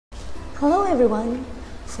Hello everyone!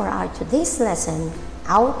 For our today's lesson,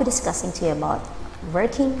 I will be discussing to you about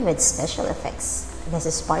working with special effects. This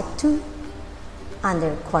is part 2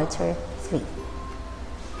 under quarter 3.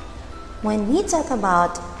 When we talk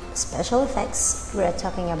about special effects, we are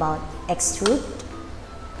talking about extrude,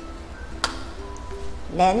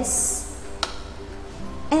 lens,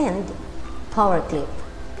 and power clip.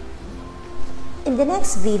 In the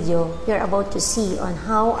next video, you're about to see on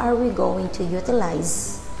how are we going to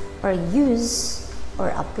utilize or use or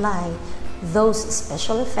apply those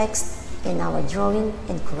special effects in our drawing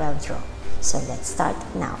in CorelDraw. So let's start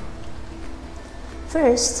now.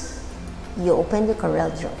 First, you open the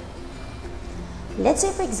CorelDraw. Let's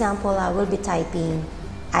say, for example, I will be typing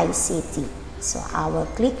ICT. So I will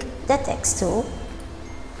click the text tool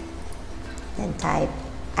and type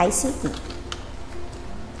ICT.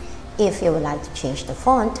 If you would like to change the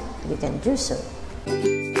font, you can do so.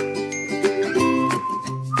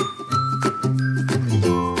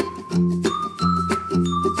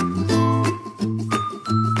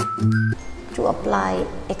 To apply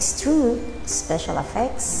extrude special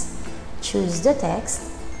effects, choose the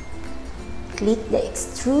text, click the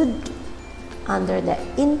extrude under the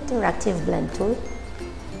interactive blend tool,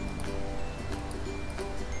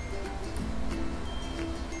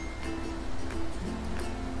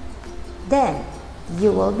 then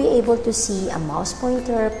you will be able to see a mouse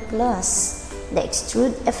pointer plus the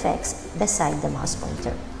extrude effects beside the mouse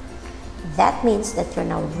pointer. That means that you're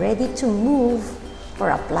now ready to move or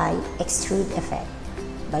apply extrude effect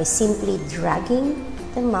by simply dragging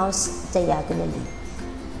the mouse diagonally.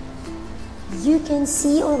 You can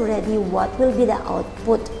see already what will be the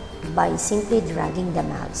output by simply dragging the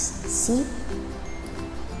mouse. See?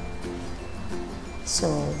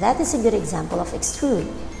 So that is a good example of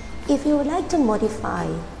extrude. If you would like to modify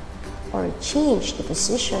or change the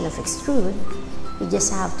position of extrude, you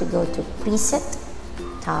just have to go to Preset,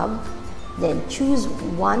 Tab, then choose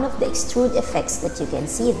one of the extrude effects that you can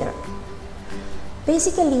see there.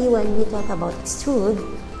 Basically, when we talk about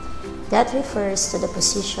extrude, that refers to the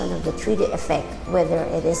position of the 3D effect, whether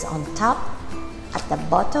it is on top, at the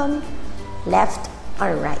bottom, left,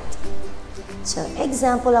 or right. So,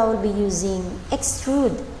 example, I will be using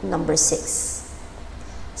extrude number 6.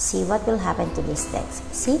 See what will happen to this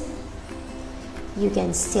text. See? You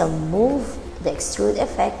can still move the extrude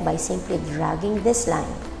effect by simply dragging this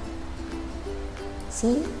line.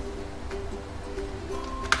 See?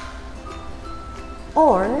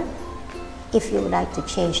 Or, if you would like to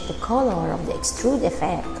change the color of the extrude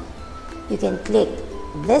effect, you can click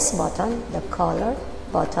this button, the color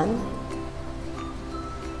button,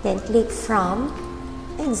 then click from,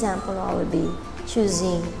 example, I will be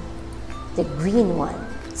choosing the green one,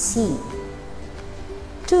 C,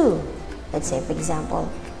 to, let's say for example,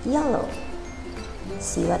 yellow.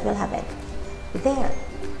 See what will happen there.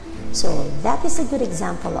 So that is a good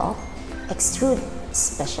example of extrude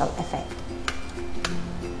special effect.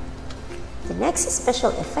 The next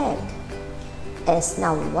special effect is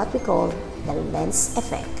now what we call the lens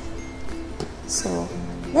effect. So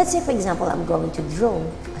let's say for example I'm going to draw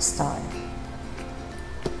a star.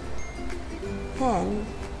 Then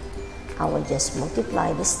I will just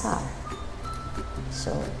multiply the star.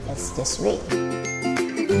 So let's just wait.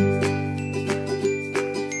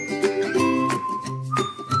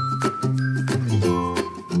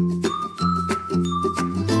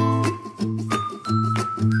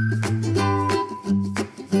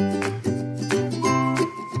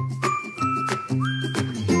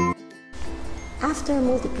 After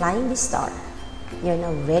multiplying the star, you're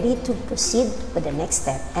now ready to proceed with the next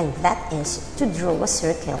step, and that is to draw a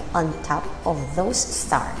circle on top of those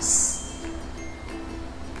stars.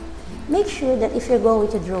 Make sure that if you're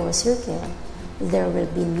going to draw a circle, there will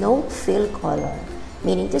be no fill color,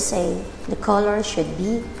 meaning to say the color should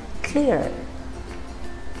be clear.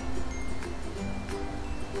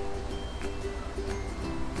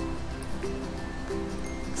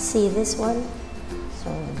 See this one?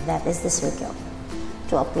 So that is the circle.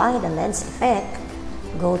 To apply the lens effect,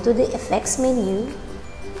 go to the effects menu,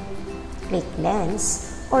 click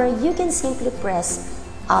lens, or you can simply press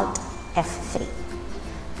Alt F3.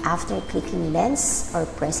 After clicking lens or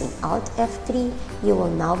pressing Alt F3, you will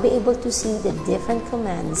now be able to see the different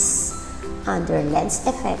commands under lens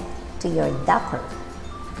effect to your Docker.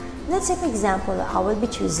 Let's say for example, I will be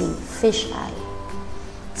choosing fisheye.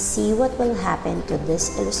 See what will happen to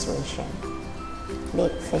this illustration.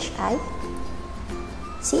 Click fisheye.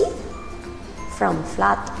 See? From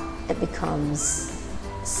flat, it becomes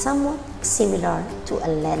somewhat similar to a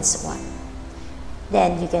lens one.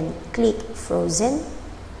 Then you can click frozen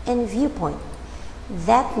and viewpoint.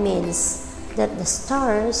 That means that the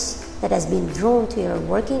stars that has been drawn to your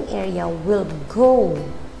working area will go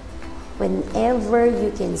whenever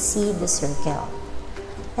you can see the circle.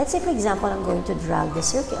 Let's say, for example, I'm going to drag the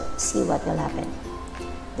circle. See what will happen.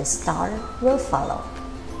 The star will follow.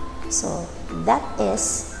 So that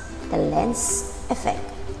is the lens effect.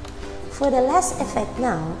 For the last effect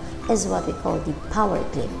now is what we call the power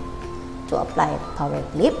clip. To apply a power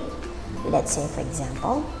clip, let's say, for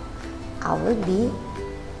example, I will be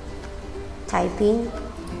typing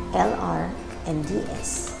LR and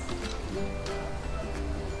DS.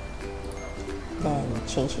 Then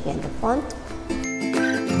change again the font.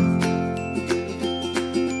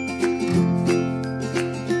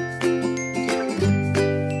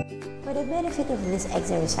 For the benefit of these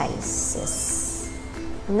exercises,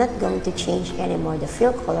 I'm not going to change anymore the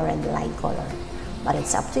fill color and the line color, but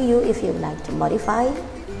it's up to you if you'd like to modify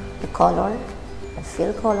the color, the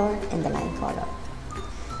fill color, and the line color.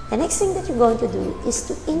 The next thing that you're going to do is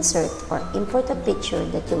to insert or import a picture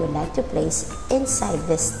that you would like to place inside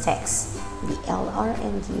this text, the LR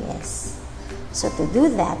and DS. So to do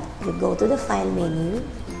that, you go to the File menu,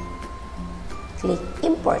 click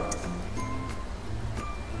Import.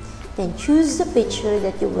 Then choose the picture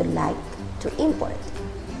that you would like to import.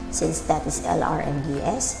 Since that is LR and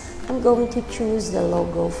DS, I'm going to choose the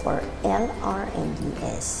logo for LR and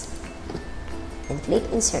DS. And click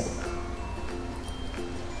Insert.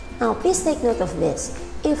 Now, please take note of this.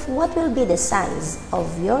 If what will be the size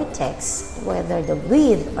of your text, whether the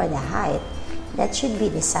width or the height, that should be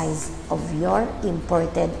the size of your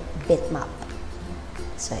imported bitmap.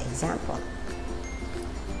 So, example.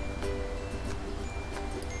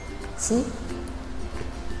 See?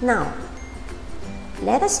 Now,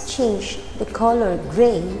 let us change the color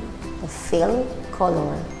gray, the fill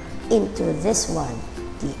color, into this one,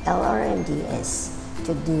 the LR and DS.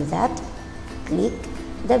 To do that, click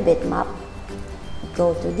the bitmap,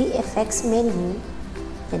 go to the effects menu,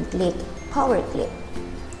 then click power clip.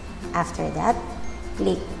 After that,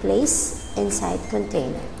 click place inside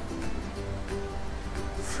container.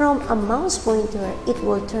 From a mouse pointer, it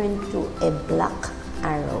will turn to a black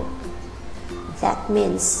arrow. That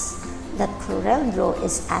means that CorelDraw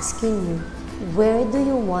is asking you where do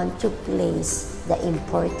you want to place the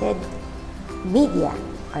imported media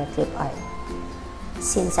or clip art.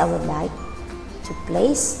 Since I would like to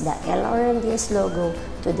place the LRMDS logo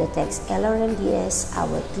to the text LRMDS, I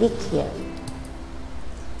will click here.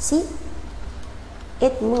 See?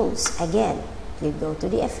 It moves. Again, you go to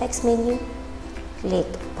the effects menu, click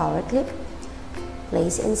power clip,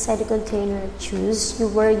 place inside the container, choose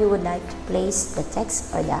where you would like to place the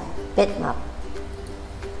text or the bitmap.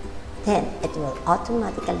 Then it will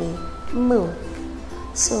automatically move.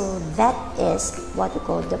 So that is what we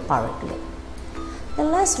call the power clip. The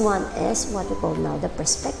last one is what we call now the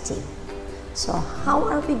perspective. So how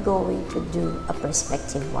are we going to do a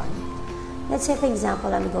perspective one? Let's say, for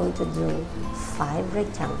example, I'm going to draw 5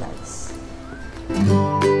 rectangles.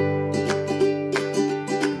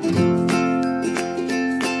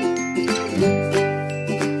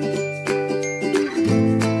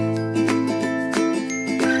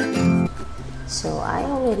 So I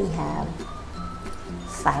already have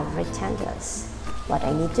 5 rectangles. What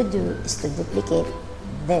I need to do is to duplicate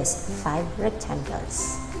these 5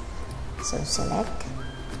 rectangles. So select,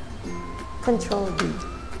 Ctrl D,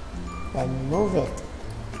 then move it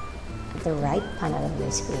to the right panel of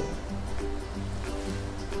your screen.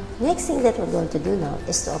 Next thing that we're going to do now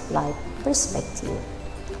is to apply perspective.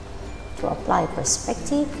 To apply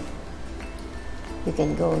perspective, you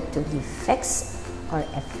can go to the Effects or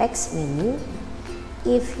Effects menu.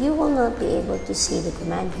 If you will not be able to see the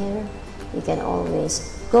command here, you can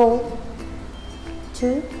always go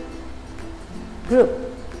to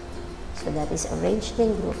Group. So that is arranged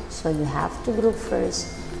in group. So you have to group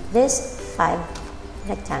first this 5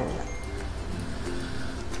 rectangle.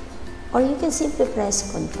 Or you can simply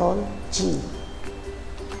press Ctrl G.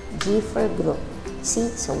 G for group. See,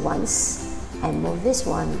 so once I move this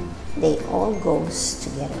one, they all goes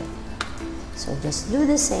together. So just do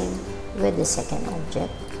the same with the second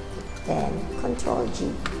object. Then Ctrl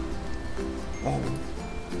G. Then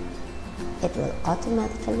it will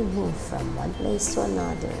automatically move from one place to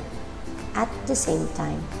another at the same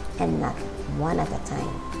time and not one at a time.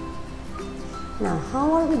 Now,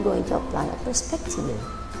 how are we going to apply a perspective?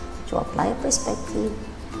 To apply a perspective,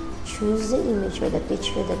 choose the image or the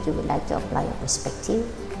picture that you would like to apply a perspective.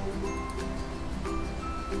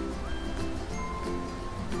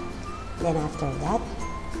 Then after that,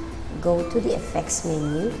 go to the effects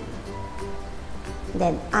menu,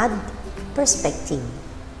 then add perspective.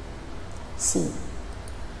 See,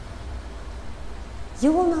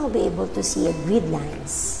 you will now be able to see a grid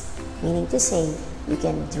lines meaning to say you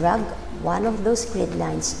can drag one of those grid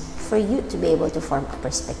lines for you to be able to form a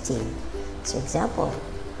perspective. So example,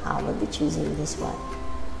 I will be choosing this one.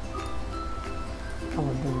 I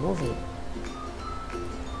will be moving.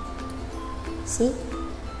 See?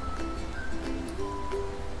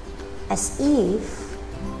 As if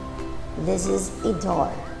this is a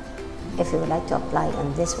door. If you would like to apply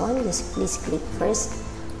on this one, just please click first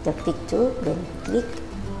the pick tool, then click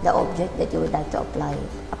the object that you would like to apply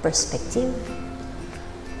a perspective.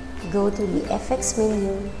 Go to the FX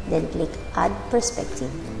menu, then click Add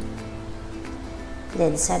Perspective.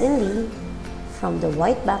 Then suddenly, from the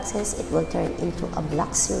white boxes, it will turn into a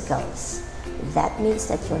black circles. That means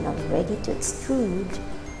that you're now ready to extrude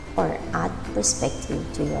or add perspective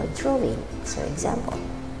to your drawing. So example,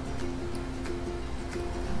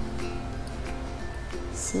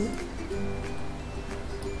 see?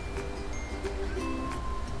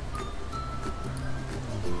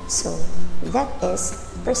 So that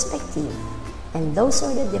is perspective, and those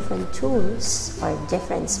are the different tools or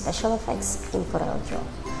different special effects in CorelDraw.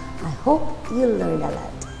 I hope you learned a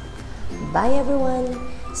lot. Bye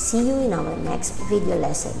everyone. See you in our next video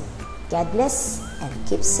lesson. God bless and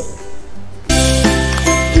keep safe.